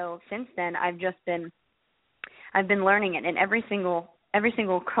 And so since then I've been learning it, and every single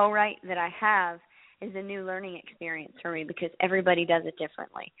co-write that I have is a new learning experience for me because everybody does it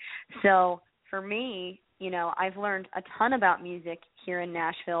differently. So for me, you know, I've learned a ton about music here in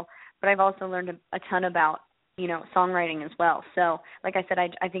Nashville, but I've also learned a ton about, you know, songwriting as well. So like I said,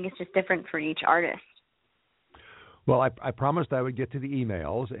 I think it's just different for each artist. Well, I promised I would get to the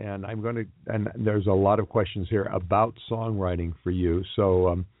emails, and and there's a lot of questions here about songwriting for you.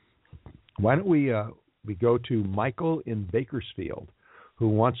 So why don't we go to Michael in Bakersfield, who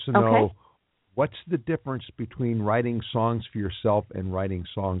wants to know what's the difference between writing songs for yourself and writing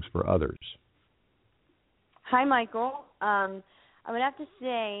songs for others? Hi, Michael. I would have to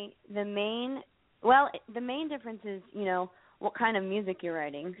say the main difference is, you know, what kind of music you're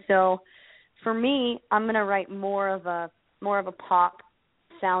writing. So for me, I'm going to write more of a pop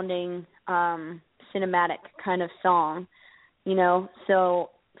sounding cinematic kind of song, you know. So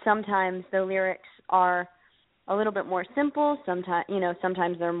sometimes the lyrics are a little bit more simple,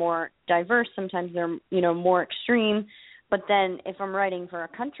 sometimes they're more diverse, sometimes they're, you know, more extreme. But then if I'm writing for a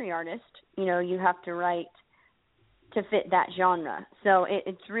country artist, you know, you have to write to fit that genre. So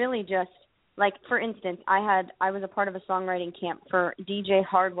it's really just like, for instance, I was a part of a songwriting camp for DJ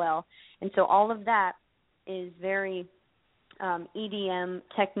Hardwell, and so all of that is very EDM,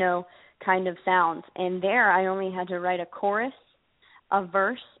 techno kind of sounds. And there I only had to write a chorus, a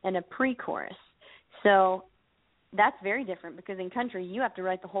verse, and a pre-chorus. So that's very different because in country you have to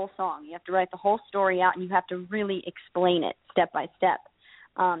write the whole song. You have to write the whole story out, and you have to really explain it step by step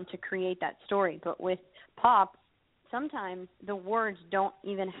to create that story. But with pop, sometimes the words don't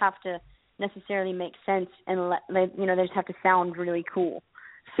even have to necessarily make sense, and they just have to sound really cool.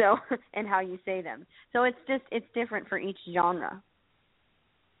 So, and how you say them. So it's different for each genre.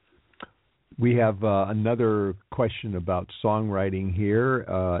 We have another question about songwriting here,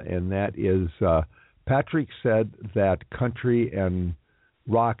 and that is Patrick said that country and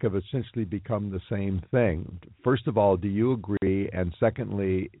rock have essentially become the same thing. First of all, do you agree? And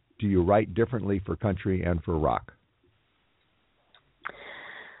secondly, do you write differently for country and for rock?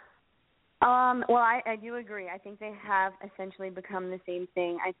 Well, I do agree. I think they have essentially become the same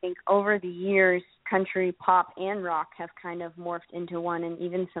thing. I think over the years, country, pop, and rock have kind of morphed into one, and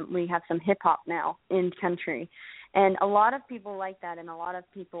even we have some hip-hop now in country. And a lot of people like that, and a lot of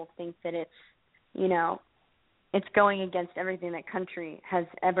people think that it's, you know, it's going against everything that country has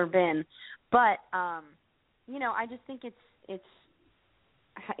ever been. But, you know, I just think it's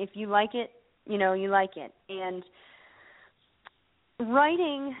if you like it, you know, you like it. And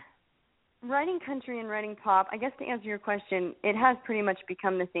writing country and writing pop, I guess to answer your question, it has pretty much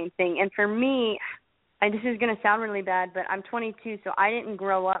become the same thing. And for me, this is going to sound really bad, but I'm 22, so I didn't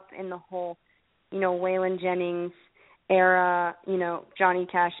grow up in the whole, you know, Waylon Jennings era, you know, Johnny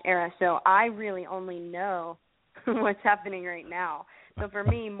Cash era. So I really only know what's happening right now. So for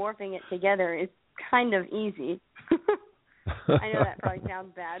me, morphing it together is kind of easy. I know that probably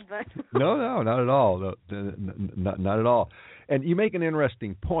sounds bad, but no, not at all. No, not at all. And you make an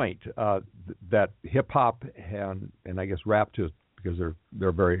interesting point that hip hop and I guess rap too, because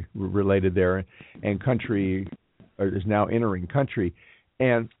they're very related there, and country is now entering country.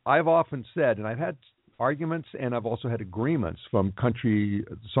 And I've often said, and I've had arguments and I've also had agreements from country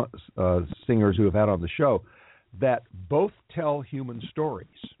singers who have had on the show, that both tell human stories.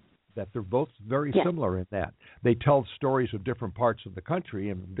 that they're both very Yeah. similar in that they tell stories of different parts of the country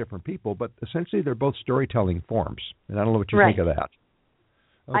and different people, but essentially they're both storytelling forms. And I don't know what you Right. think of that.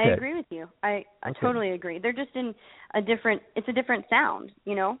 Okay. I agree with you. I totally agree. They're just in a different sound,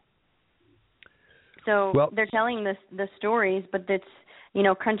 you know? So they're telling the stories, but it's, you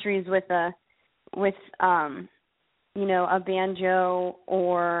know, countries with you know, a banjo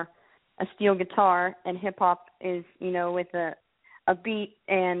or a steel guitar, and hip hop is, you know, with a beat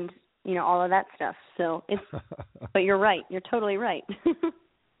and, you know, all of that stuff. So it's but you're right. You're totally right.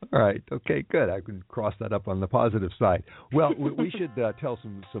 All right. Okay. Good. I can cross that up on the positive side. Well, we should tell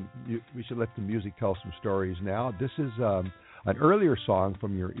we should let the music tell some stories now. This is an earlier song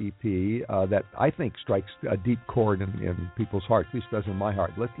from your EP that I think strikes a deep chord in people's hearts. At least does in my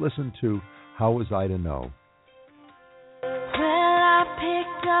heart. Let's listen to "How Was I to Know." Well, I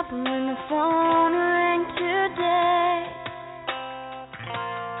picked up when the phone rang today.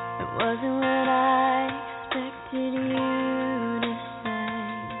 It wasn't what I expected you to say.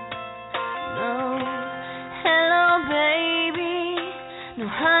 No, hello baby. No,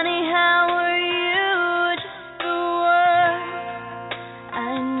 honey, how are you? Just the word.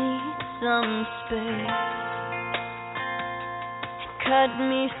 I need some space. It cut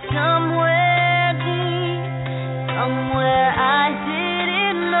me somewhere deep, somewhere I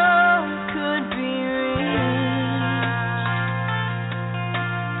didn't know could be reached.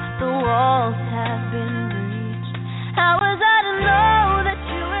 But the walls have been breached. How was I to know that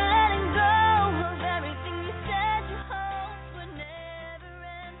you were letting go of everything you said you hoped would never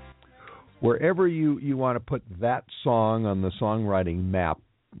end? Wherever you want to put that song on the songwriting map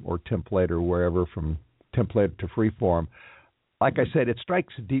or template or wherever, from template to freeform, like I said, it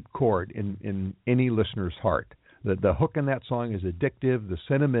strikes a deep chord in any listener's heart. The hook in that song is addictive. The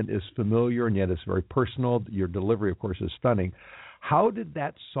sentiment is familiar, and yet it's very personal. Your delivery, of course, is stunning. How did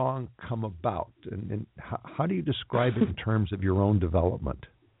that song come about, and how do you describe it in terms of your own development?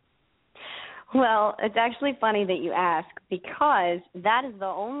 Well, it's actually funny that you ask, because that is the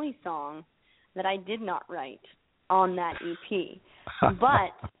only song that I did not write on that EP.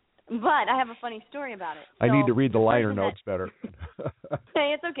 But I have a funny story about it. I need to read the liner notes better.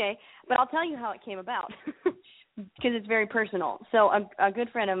 Hey, it's okay. But I'll tell you how it came about, because it's very personal. So a good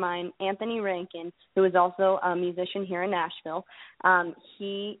friend of mine, Anthony Rankin, who is also a musician here in Nashville,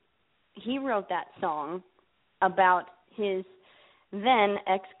 he wrote that song about his then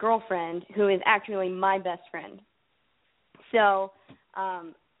ex-girlfriend, who is actually my best friend. So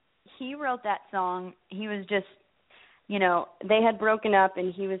he wrote that song. He was just, you know, they had broken up,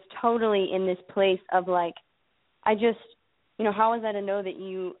 and he was totally in this place of like, I just, you know, how was I to know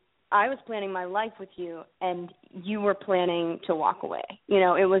that I was planning my life with you and you were planning to walk away? You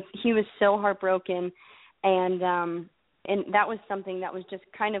know, he was so heartbroken, and that was something that was just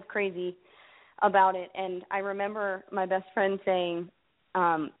kind of crazy about it. And I remember my best friend saying,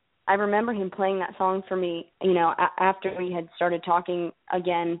 I remember him playing that song for me, you know, after we had started talking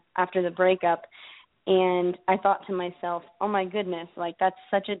again after the breakup. And I thought to myself, oh my goodness, like that's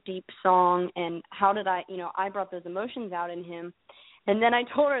such a deep song, and how did I brought those emotions out in him. And then I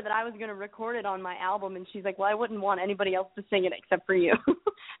told her that I was going to record it on my album, and she's like, well, I wouldn't want anybody else to sing it except for you.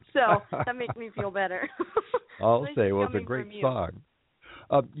 So that makes me feel better. I'll say, well, it's a great song.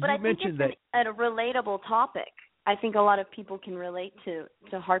 But I mentioned think it's a relatable topic. I think a lot of people can relate to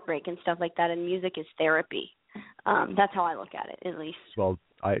heartbreak and stuff like that, and music is therapy. That's how I look at it, at least. Well,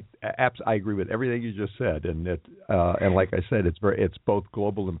 I agree with everything you just said, and like I said, it's both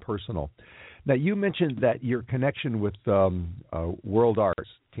global and personal. Now, you mentioned that your connection with World Arts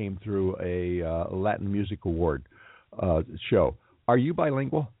came through a Latin Music Award show. Are you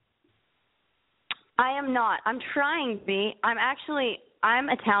bilingual? I am not. I'm trying to be. I'm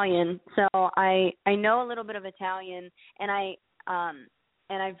Italian, so I know a little bit of Italian, and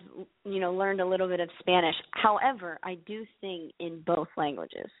I've learned a little bit of Spanish. However, I do sing in both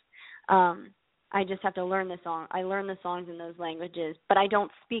languages. I just have to learn the song. I learn the songs in those languages, but I don't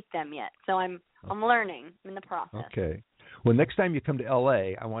speak them yet. So I'm learning in the process. Okay. Well, next time you come to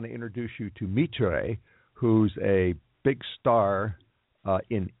L.A., I want to introduce you to Mitre, who's a big star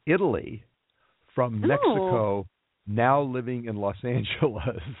in Italy from Mexico, now living in Los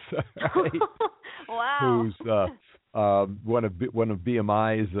Angeles. Right? Wow. Who's one of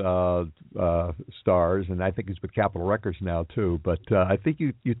BMI's stars, and I think he's with Capitol Records now too. But I think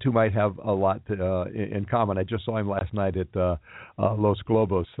you two might have a lot in common. I just saw him last night at Los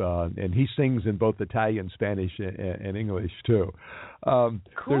Globos, and he sings in both Italian, Spanish, and English too.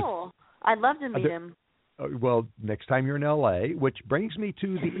 Cool. I'd love to meet him. Well, next time you're in L.A., which brings me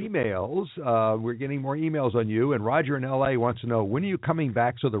to the emails. We're getting more emails on you, and Roger in L.A. wants to know, when are you coming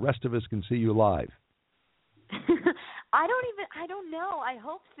back so the rest of us can see you live? I don't know. I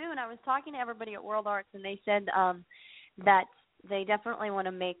hope soon. I was talking to everybody at World Arts, and they said that they definitely want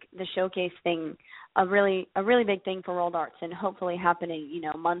to make the showcase thing a really big thing for World Arts, and hopefully happening,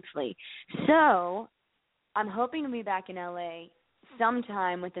 monthly. So I'm hoping to be back in LA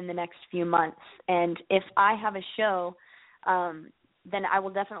sometime within the next few months. And if I have a show, then I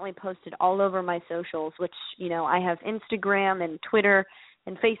will definitely post it all over my socials, which, I have Instagram and Twitter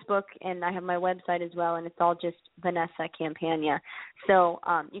and Facebook, and I have my website as well, and it's all just Vanessa Campagna. So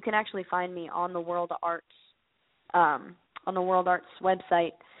you can actually find me on the World Arts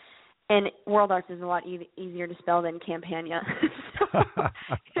website, and World Arts is a lot easier to spell than Campagna. So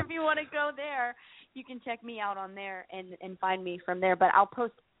if you want to go there, you can check me out on there and find me from there. But I'll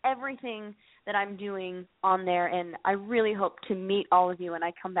post everything that I'm doing on there, and I really hope to meet all of you when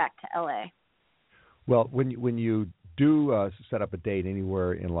I come back to LA. Well, when you do set up a date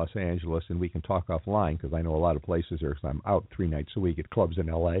anywhere in Los Angeles, and we can talk offline because I know a lot of places there, because I'm out 3 nights a week at clubs in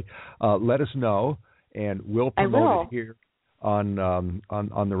LA. Let us know, and we'll promote it here on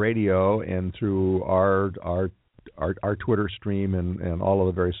the radio and through our Twitter stream and all of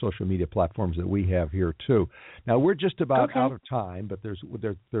the various social media platforms that we have here too. Now we're just about out of time, but there's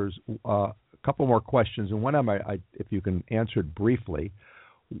a couple more questions, and one of them, if you can answer it briefly.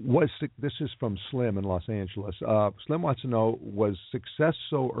 This is from Slim in Los Angeles. Slim wants to know, was success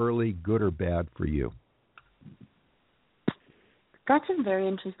so early good or bad for you? That's a very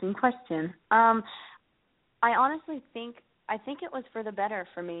interesting question. I honestly think it was for the better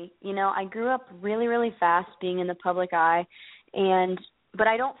for me. I grew up really, really fast being in the public eye, but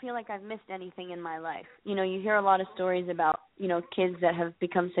I don't feel like I've missed anything in my life. You hear a lot of stories about, kids that have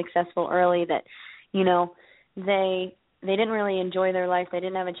become successful early that, they didn't really enjoy their life. They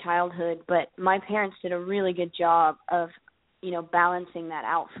didn't have a childhood, but my parents did a really good job of, balancing that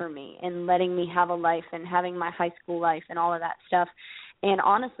out for me and letting me have a life and having my high school life and all of that stuff. And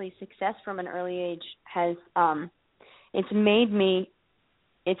honestly, success from an early age has, it's made me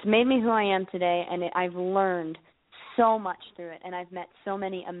who I am today, and I've learned so much through it, and I've met so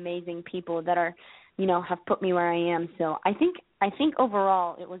many amazing people that are, have put me where I am. So I think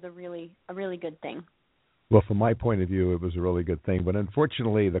overall it was a really good thing. Well, from my point of view, it was a really good thing. But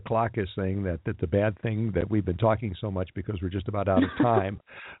unfortunately, the clock is saying that the bad thing that we've been talking so much because we're just about out of time.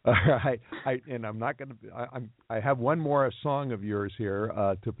 I'm not going to. I have one more song of yours here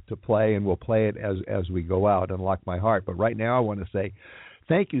to play, and we'll play it as we go out. Unlock My Heart. But right now, I want to say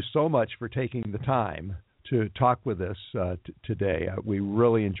thank you so much for taking the time to talk with us today. We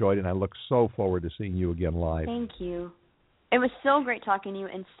really enjoyed it, and I look so forward to seeing you again live. Thank you. It was so great talking to you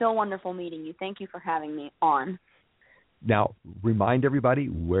and so wonderful meeting you. Thank you for having me on. Now, remind everybody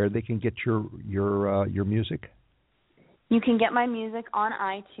where they can get your music. You can get my music on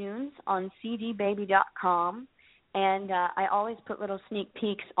iTunes, on cdbaby.com, and I always put little sneak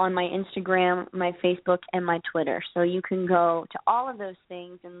peeks on my Instagram, my Facebook, and my Twitter. So you can go to all of those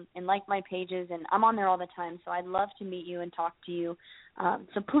things and like my pages, and I'm on there all the time, so I'd love to meet you and talk to you.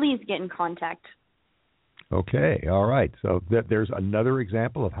 So please get in contact. Okay, all right. So there's another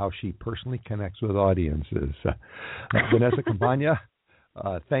example of how she personally connects with audiences. Vanessa Campagna,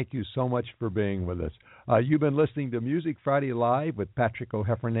 thank you so much for being with us. You've been listening to Music Friday Live with Patrick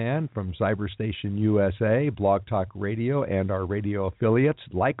O'Heffernan from Cyberstation USA, Blog Talk Radio, and our radio affiliates.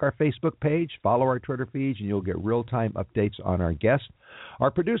 Like our Facebook page, follow our Twitter feeds, and you'll get real-time updates on our guests.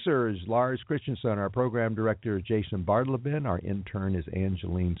 Our producer is Lars Christensen. Our program director is Jason Bartleben. Our intern is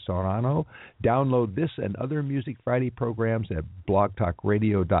Angeline Serrano. Download this and other Music Friday programs at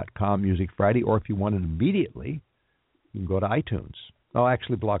blogtalkradio.com Music Friday, or if you want it immediately, you can go to iTunes. Oh,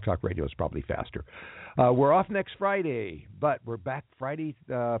 actually, Blog Talk Radio is probably faster. We're off next Friday, but we're back Friday,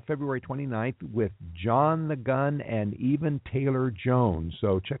 February 29th with John the Gun and Even Taylor Jones.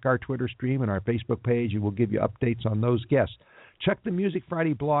 So check our Twitter stream and our Facebook page, and we'll give you updates on those guests. Check the Music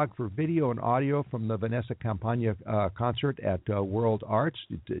Friday blog for video and audio from the Vanessa Campagna concert at World Arts.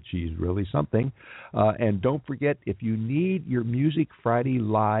 She's really something. And don't forget, if you need your Music Friday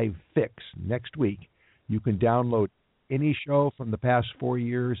Live fix next week, you can download any show from the past 4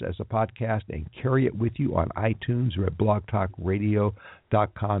 years as a podcast and carry it with you on iTunes or at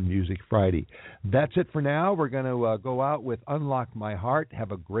blogtalkradio.com Music Friday. That's it for now. We're going to go out with Unlock My Heart.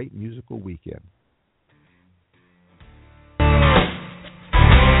 Have a great musical weekend. Been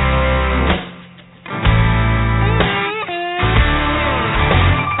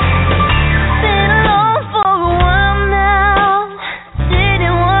alone for a while now,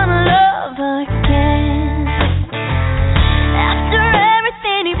 didn't want to love again.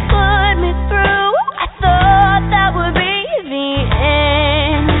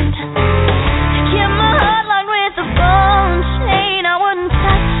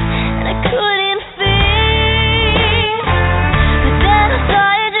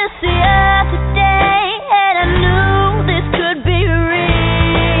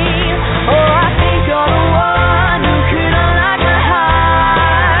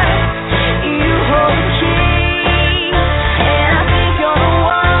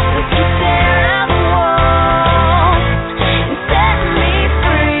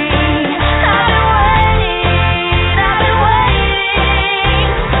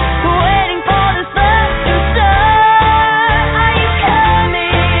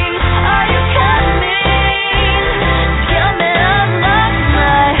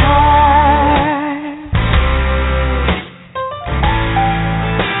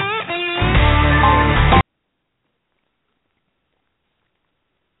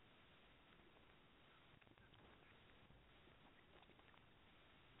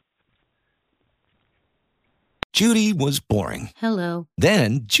 Judy was boring. Hello.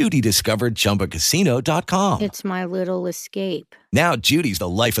 Then Judy discovered ChumbaCasino.com. It's my little escape. Now Judy's the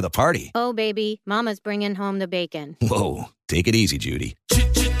life of the party. Oh, baby, mama's bringing home the bacon. Whoa, take it easy, Judy.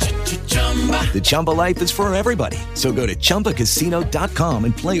 The Chumba life is for everybody. So go to ChumbaCasino.com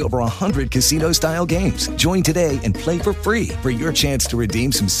and play over 100 casino-style games. Join today and play for free for your chance to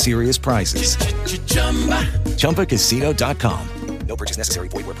redeem some serious prizes. ChumbaCasino.com. No purchase necessary.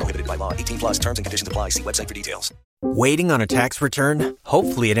 Void where prohibited by law. 18+ terms and conditions apply. See website for details. Waiting on a tax return?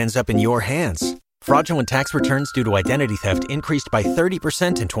 Hopefully it ends up in your hands. Fraudulent tax returns due to identity theft increased by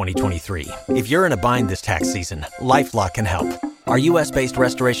 30% in 2023. If you're in a bind this tax season, LifeLock can help. Our U.S.-based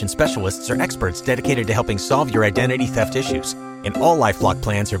restoration specialists are experts dedicated to helping solve your identity theft issues. And all LifeLock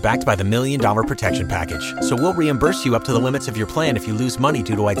plans are backed by the $1 Million Protection Package. So we'll reimburse you up to the limits of your plan if you lose money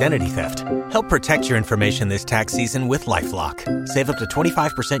due to identity theft. Help protect your information this tax season with LifeLock. Save up to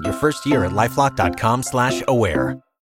 25% your first year at LifeLock.com/aware.